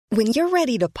When you're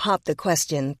ready to pop the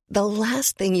question, the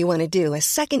last thing you want to do is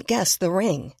second-guess the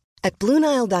ring. At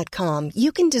BlueNile.com,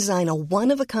 you can design a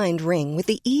one-of-a-kind ring with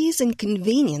the ease and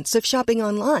convenience of shopping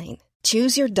online.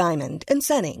 Choose your diamond and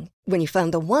setting. When you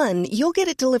find the one, you'll get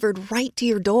it delivered right to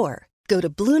your door. Go to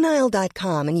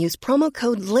BlueNile.com and use promo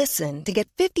code LISTEN to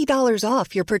get $50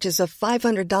 off your purchase of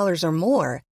 $500 or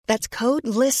more. That's code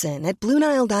LISTEN at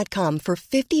BlueNile.com for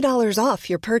 $50 off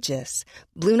your purchase.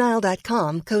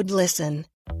 BlueNile.com, code LISTEN.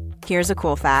 Here's a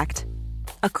cool fact.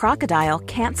 A crocodile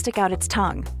can't stick out its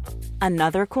tongue.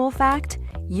 Another cool fact,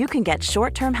 you can get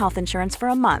short-term health insurance for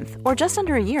a month or just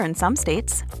under a year in some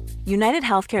states. United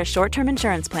Healthcare short-term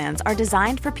insurance plans are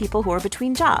designed for people who are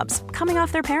between jobs, coming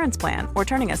off their parents' plan, or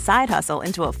turning a side hustle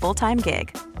into a full-time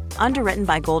gig. Underwritten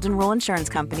by Golden Rule Insurance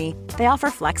Company, they offer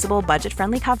flexible,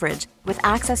 budget-friendly coverage with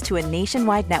access to a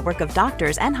nationwide network of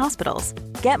doctors and hospitals.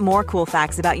 Get more cool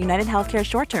facts about United Healthcare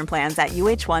short-term plans at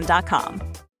uh1.com.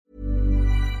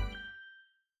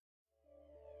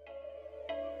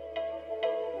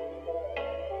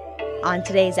 On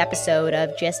today's episode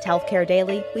of Just Healthcare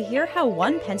Daily, we hear how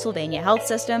one Pennsylvania health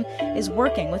system is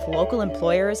working with local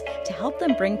employers to help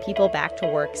them bring people back to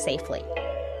work safely.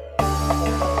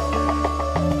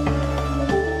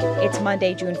 It's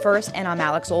Monday, June 1st, and I'm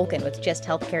Alex Olkin with Just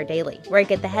Healthcare Daily, where I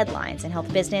get the headlines and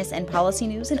health business and policy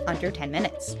news in under 10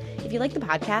 minutes. If you like the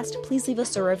podcast, please leave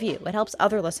us a review. It helps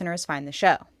other listeners find the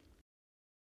show.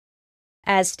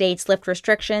 As states lift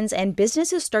restrictions and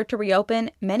businesses start to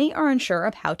reopen, many are unsure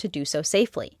of how to do so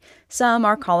safely. Some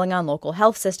are calling on local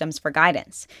health systems for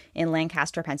guidance. In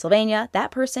Lancaster, Pennsylvania, that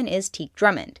person is Teek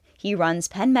Drummond. He runs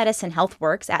Penn Medicine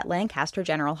HealthWorks at Lancaster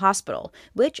General Hospital,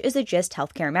 which is a GIST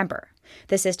Healthcare member.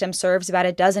 The system serves about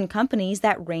a dozen companies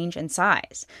that range in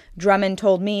size. Drummond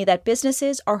told me that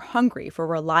businesses are hungry for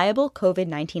reliable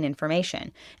COVID-19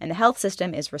 information, and the health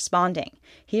system is responding.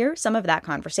 Here's some of that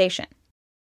conversation.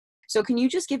 So can you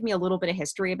just give me a little bit of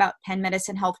history about Penn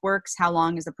Medicine HealthWorks? How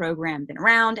long has the program been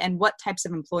around, and what types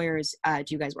of employers do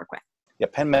you guys work with? Yeah,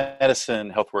 Penn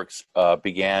Medicine HealthWorks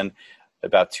began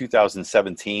about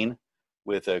 2017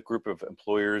 with a group of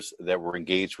employers that were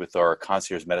engaged with our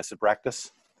concierge medicine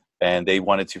practice, and they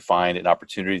wanted to find an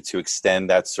opportunity to extend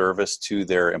that service to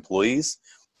their employees.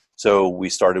 So we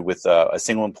started with a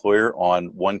single employer on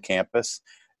one campus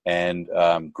and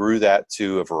grew that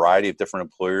to a variety of different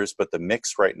employers. But the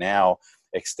mix right now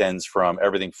extends from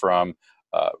everything from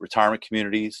retirement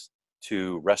communities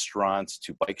to restaurants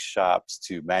to bike shops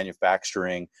to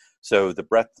manufacturing. So the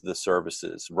breadth of the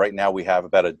services. Right now we have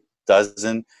about a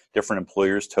dozen different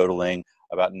employers totaling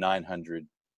about 900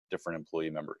 different employee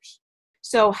members.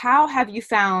 So how have you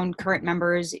found current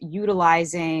members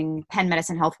utilizing Penn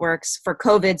Medicine HealthWorks for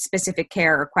COVID-specific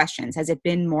care or questions? Has it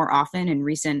been more often in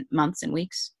recent months and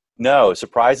weeks? No,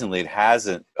 surprisingly, it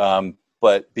hasn't.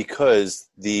 But because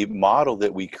the model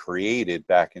that we created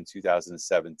back in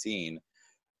 2017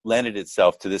 lended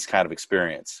itself to this kind of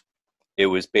experience. It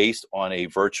was based on a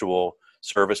virtual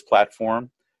service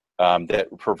platform that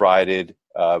provided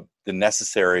the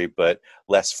necessary but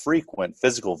less frequent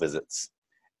physical visits.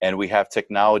 And we have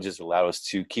technologies that allow us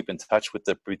to keep in touch with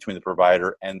between the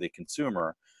provider and the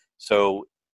consumer. So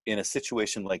in a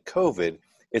situation like COVID,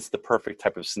 it's the perfect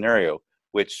type of scenario,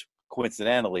 which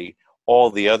coincidentally, all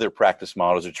the other practice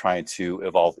models are trying to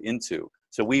evolve into.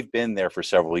 So we've been there for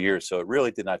several years. So it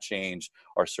really did not change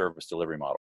our service delivery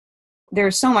model.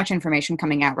 There's so much information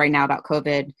coming out right now about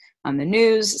COVID on the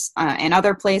news and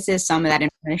other places. Some of that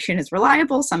information is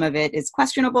reliable, some of it is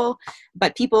questionable,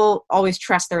 but people always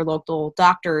trust their local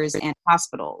doctors and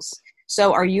hospitals.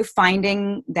 So are you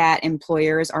finding that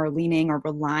employers are leaning or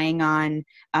relying on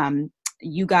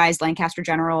you guys, Lancaster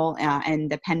General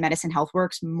and the Penn Medicine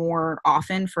HealthWorks, more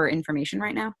often for information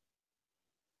right now?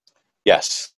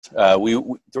 Yes. We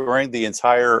during the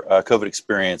entire COVID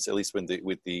experience, at least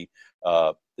with the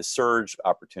surge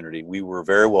opportunity, we were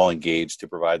very well engaged to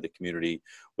provide the community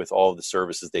with all of the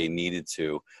services they needed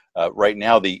to. Right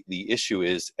now, the issue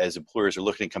is, as employers are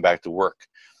looking to come back to work,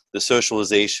 the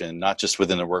socialization, not just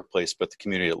within the workplace, but the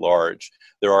community at large,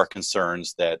 there are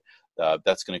concerns that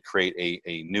that's going to create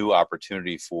a new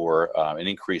opportunity for an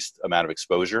increased amount of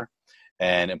exposure,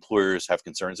 and employers have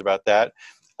concerns about that.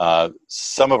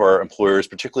 Some of our employers,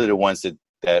 particularly the ones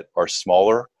that are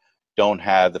smaller, don't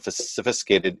have the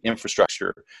sophisticated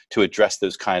infrastructure to address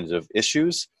those kinds of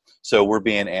issues. So we're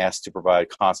being asked to provide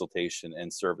consultation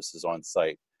and services on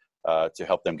site to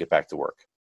help them get back to work.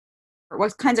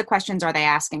 What kinds of questions are they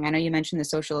asking? I know you mentioned the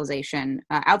socialization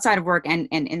outside of work and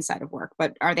inside of work,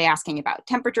 but are they asking about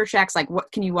temperature checks? Like,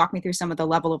 what can you walk me through some of the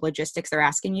level of logistics they're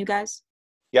asking you guys?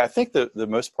 Yeah, I think the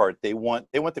most part, they want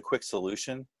the quick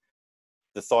solution.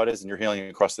 the thought is, and you're hearing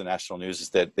across the national news, is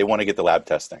that they want to get the lab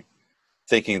testing,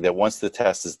 thinking that once the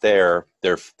test is there,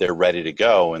 they're ready to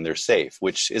go and they're safe,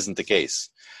 which isn't the case.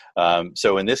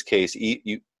 So in this case,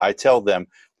 I tell them,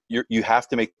 you have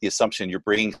to make the assumption you're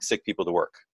bringing sick people to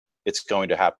work. It's going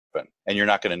to happen, and you're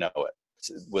not going to know it.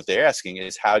 What they're asking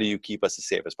is, how do you keep us as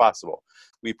safe as possible?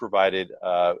 We provided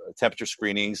temperature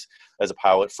screenings as a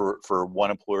pilot for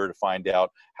one employer to find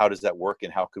out how does that work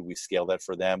and how could we scale that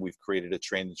for them. We've created a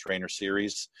train-the-trainer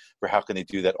series for how can they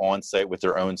do that on site with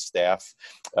their own staff.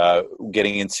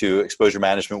 Getting into exposure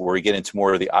management, where we get into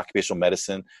more of the occupational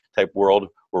medicine type world,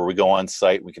 where we go on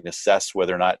site, we can assess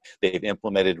whether or not they've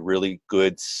implemented really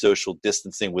good social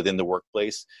distancing within the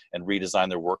workplace and redesign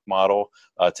their work model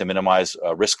to minimize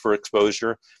risk for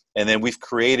exposure. And then we've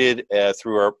created,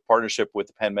 through our partnership with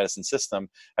the Penn Medicine System,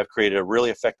 have created a really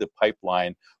effective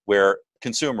pipeline where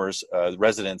consumers,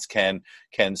 residents can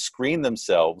screen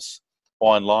themselves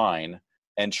online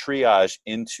and triage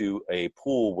into a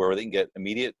pool where they can get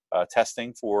immediate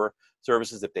testing for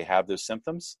services if they have those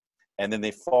symptoms. And then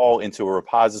they fall into a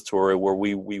repository where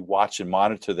we watch and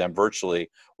monitor them virtually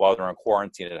while they're on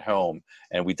quarantine at home,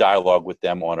 and we dialogue with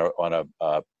them on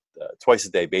a twice a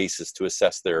day basis to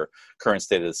assess their current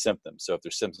state of the symptoms. So if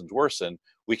their symptoms worsen,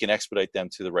 we can expedite them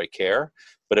to the right care.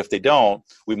 But if they don't,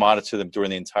 we monitor them during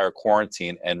the entire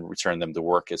quarantine and return them to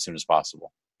work as soon as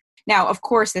possible. Now, of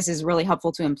course, this is really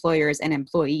helpful to employers and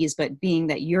employees, but being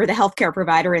that you're the healthcare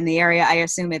provider in the area, I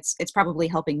assume it's probably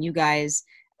helping you guys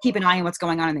keep an eye on what's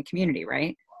going on in the community,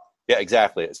 right? Yeah,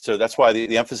 exactly. So that's why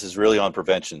the emphasis is really on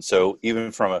prevention. So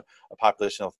even from a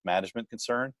population health management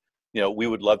concern, we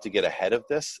would love to get ahead of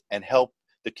this and help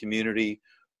the community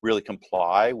really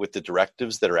comply with the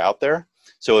directives that are out there.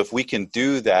 So if we can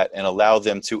do that and allow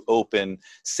them to open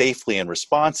safely and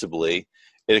responsibly,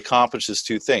 it accomplishes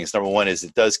two things. Number one is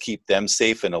it does keep them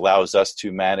safe and allows us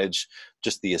to manage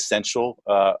just the essential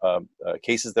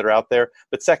cases that are out there.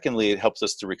 But secondly, it helps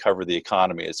us to recover the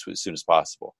economy as soon as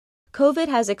possible. COVID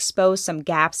has exposed some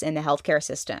gaps in the healthcare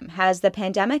system. Has the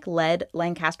pandemic led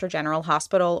Lancaster General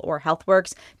Hospital or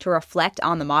HealthWorks to reflect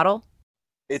on the model?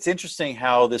 It's interesting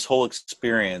how this whole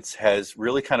experience has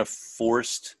really kind of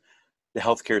forced the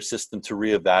healthcare system to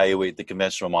reevaluate the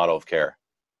conventional model of care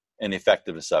and the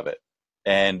effectiveness of it.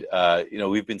 And,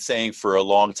 we've been saying for a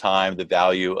long time the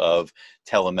value of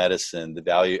telemedicine, the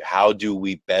value, how do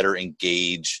we better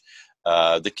engage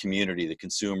the community, the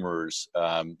consumers,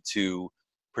 to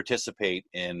participate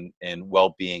in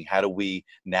well-being? How do we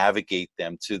navigate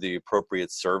them to the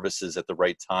appropriate services at the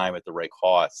right time, at the right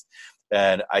cost?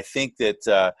 And I think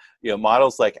that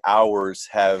models like ours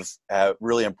have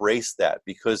really embraced that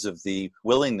because of the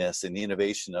willingness and the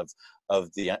innovation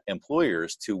of the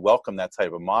employers to welcome that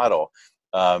type of model.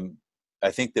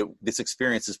 I think that this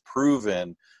experience has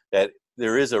proven that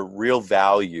there is a real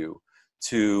value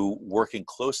to working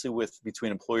closely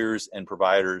between employers and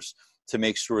providers to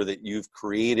make sure that you've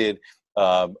created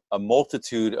a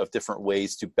multitude of different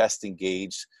ways to best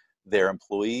engage their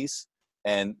employees.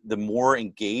 And the more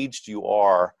engaged you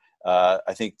are,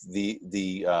 I think the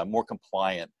more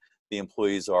compliant the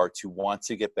employees are to want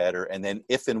to get better. And then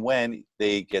if and when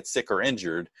they get sick or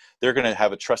injured, they're going to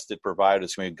have a trusted provider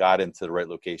that's going to guide them to the right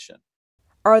location.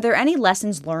 Are there any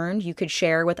lessons learned you could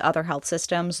share with other health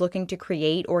systems looking to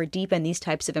create or deepen these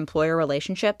types of employer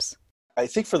relationships? I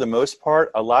think for the most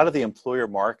part, a lot of the employer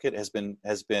market has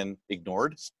been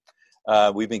ignored.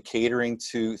 We've been catering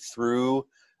through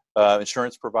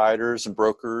insurance providers and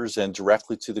brokers and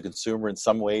directly to the consumer in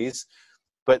some ways.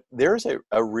 But there's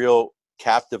a real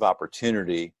captive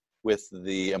opportunity with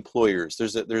the employers.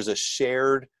 There's a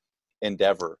shared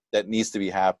endeavor that needs to be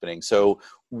happening. So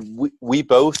we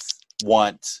both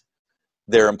want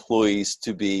their employees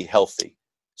to be healthy.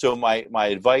 So my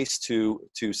advice to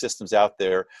systems out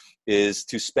there is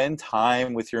to spend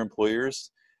time with your employers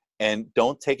and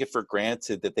don't take it for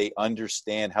granted that they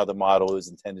understand how the model is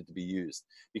intended to be used,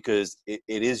 because it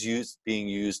is being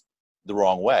used the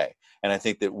wrong way. And I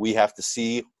think that we have to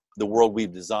see the world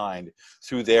we've designed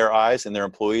through their eyes and their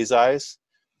employees' eyes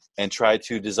and try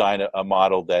to design a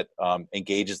model that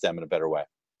engages them in a better way.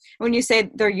 When you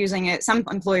say they're using it, some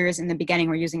employers in the beginning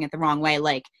were using it the wrong way,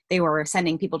 like they were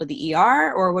sending people to the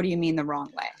ER, or what do you mean the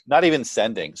wrong way? Not even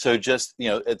sending. So just,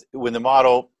 when the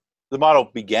model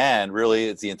began,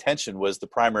 really, the intention was the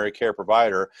primary care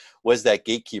provider was that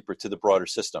gatekeeper to the broader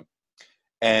system.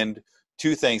 And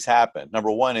two things happened.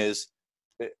 Number one is,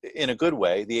 in a good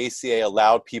way, the ACA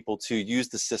allowed people to use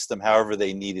the system however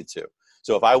they needed to.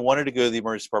 So if I wanted to go to the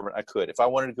emergency department, I could. If I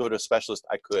wanted to go to a specialist,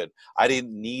 I could. I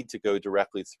didn't need to go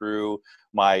directly through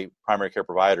my primary care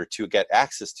provider to get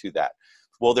access to that.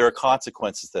 Well, there are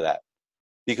consequences to that.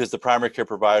 because the primary care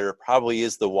provider probably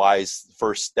is the wise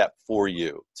first step for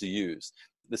you to use.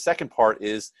 The second part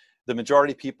is the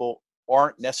majority of people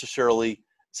aren't necessarily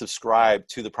subscribed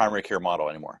to the primary care model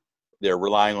anymore. They're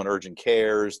relying on urgent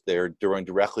cares. They're going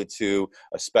directly to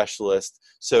a specialist.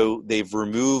 So they've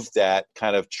removed that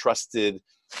kind of trusted,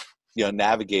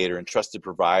 navigator and trusted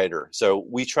provider. So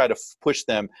we try to push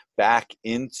them back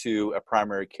into a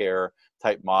primary care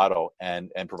type model and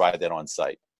provide that on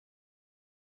site.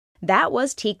 That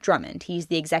was Teek Drummond. He's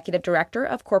the Executive Director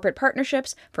of Corporate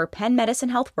Partnerships for Penn Medicine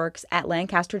HealthWorks at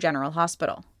Lancaster General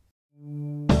Hospital.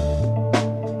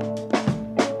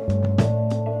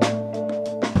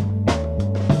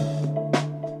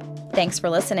 Thanks for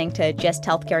listening to Just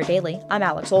Healthcare Daily. I'm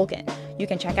Alex Olkin. You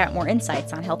can check out more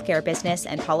insights on healthcare business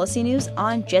and policy news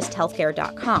on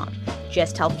justhealthcare.com.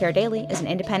 Just Healthcare Daily is an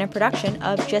independent production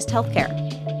of Just Healthcare.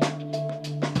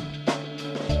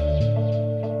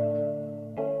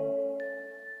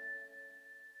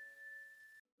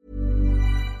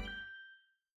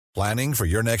 Planning for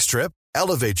your next trip?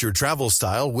 Elevate your travel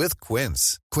style with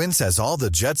Quince. Quince has all the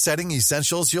jet-setting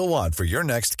essentials you'll want for your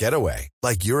next getaway,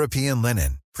 like European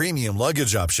linen, premium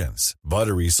luggage options,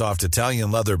 buttery soft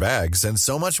Italian leather bags, and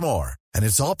so much more. And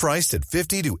it's all priced at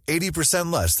 50 to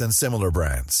 80% less than similar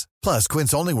brands. Plus,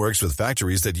 Quince only works with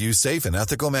factories that use safe and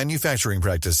ethical manufacturing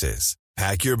practices.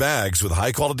 Pack your bags with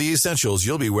high-quality essentials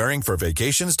you'll be wearing for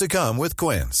vacations to come with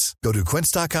Quince. Go to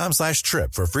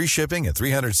quince.com/trip for free shipping and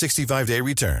 365-day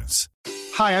returns.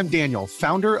 Hi, I'm Daniel,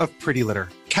 founder of Pretty Litter.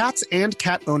 Cats and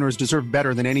cat owners deserve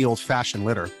better than any old-fashioned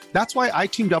litter. That's why I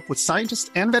teamed up with scientists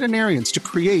and veterinarians to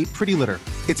create Pretty Litter.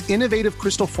 Its innovative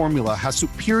crystal formula has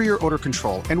superior odor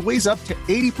control and weighs up to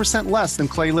 80% less than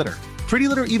clay litter. Pretty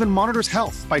Litter even monitors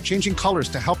health by changing colors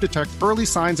to help detect early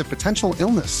signs of potential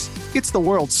illness. It's the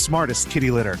world's smartest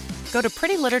kitty litter. Go to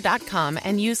prettylitter.com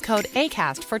and use code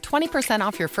ACAST for 20%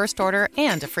 off your first order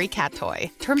and a free cat toy.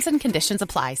 Terms and conditions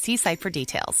apply. See site for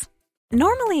details.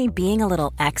 Normally, being a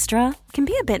little extra can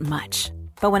be a bit much.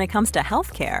 But when it comes to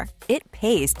healthcare, it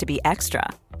pays to be extra.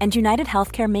 And United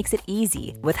Healthcare makes it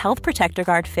easy with Health Protector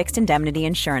Guard fixed indemnity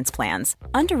insurance plans.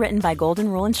 Underwritten by Golden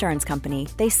Rule Insurance Company,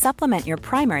 they supplement your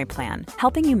primary plan,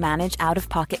 helping you manage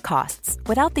out-of-pocket costs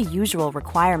without the usual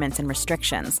requirements and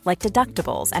restrictions like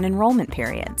deductibles and enrollment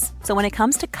periods. So when it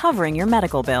comes to covering your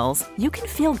medical bills, you can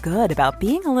feel good about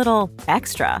being a little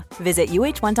extra. Visit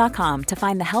UH1.com to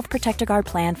find the Health Protector Guard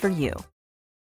plan for you.